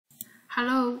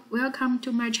Hello, welcome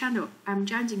to my channel. I'm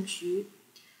Zhangjing Xu.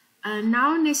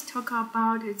 Now let's talk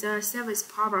about the service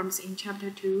problems in chapter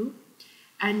 2.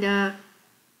 And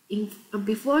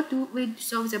before we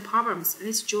solve the problems,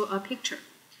 let's draw a picture.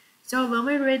 So when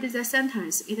we read the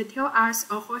sentence, it tells us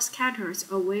a horse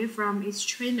canters away from its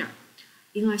trainer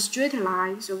in a straight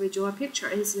line. So we draw a picture.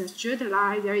 It's a straight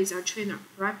line. There is a trainer,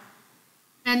 right?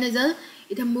 And then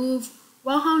it moves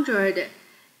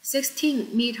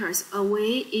 116 meters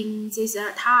away in this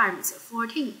times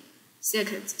 14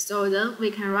 seconds. So then we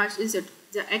can write this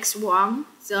the x1,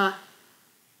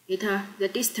 the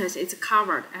distance is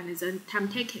covered, and then time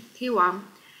taken t1.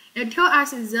 It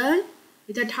tells us then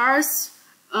it turns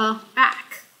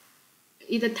back.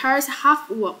 It turns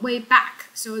halfway back.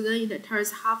 So then it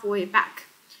turns halfway back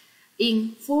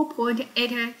in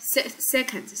 4.8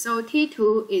 seconds. So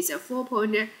t2 is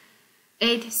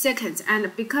 4.8 seconds,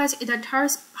 and because it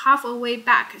turns halfway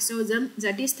back, so then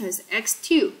the distance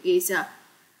x2 is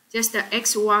just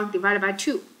x1 divided by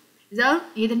 2. Then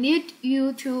it needs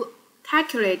you to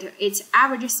calculate its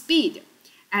average speed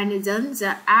and then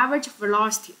the average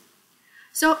velocity.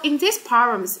 So in these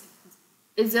problems,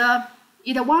 it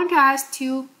wants us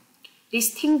to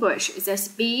distinguish the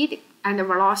speed and the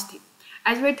velocity.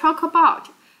 As we talk about,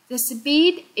 the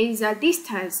speed is the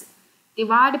distance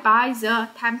divided by the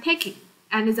time taken,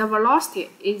 and the velocity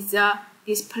is the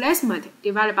displacement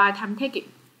divided by time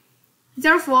taken.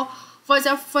 Therefore, for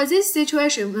this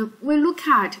situation, we look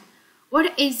at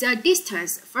what is the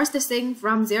distance. First thing,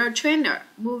 from their trainer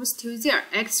moves to their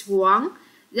x1,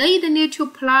 then it needs to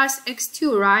plus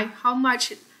x2, right? How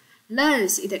much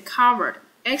length it covered?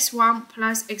 x1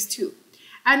 plus x2.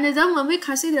 And then when we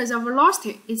consider the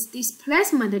velocity, it's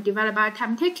displacement divided by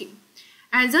time taken.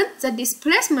 And then the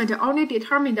displacement only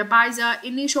determined by the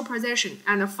initial position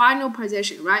and the final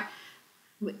position, right?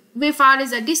 We find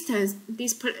the distance,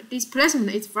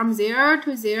 displacement is from 0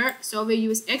 to 0, so we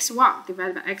use x1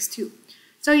 divided by x2.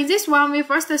 So in this one, we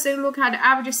first look at the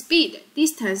average speed,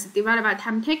 distance divided by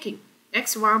time taken,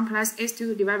 x1 plus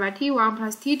x2 divided by t1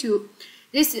 plus t2.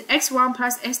 This x1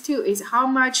 plus x2 is how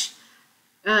much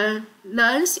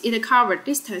length it covered,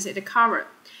 distance it covered.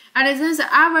 And then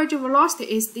the average velocity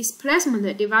is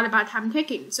displacement divided by time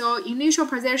taken. So initial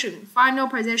position, final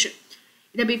position,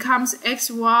 it becomes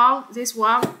x1, this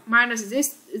one, minus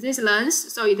this length,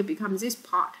 so it becomes this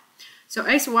part. So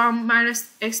x1 minus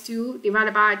x2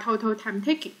 divided by total time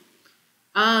taken.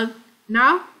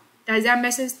 Now, does that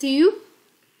make sense to you?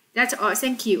 That's all.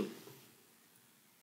 Thank you.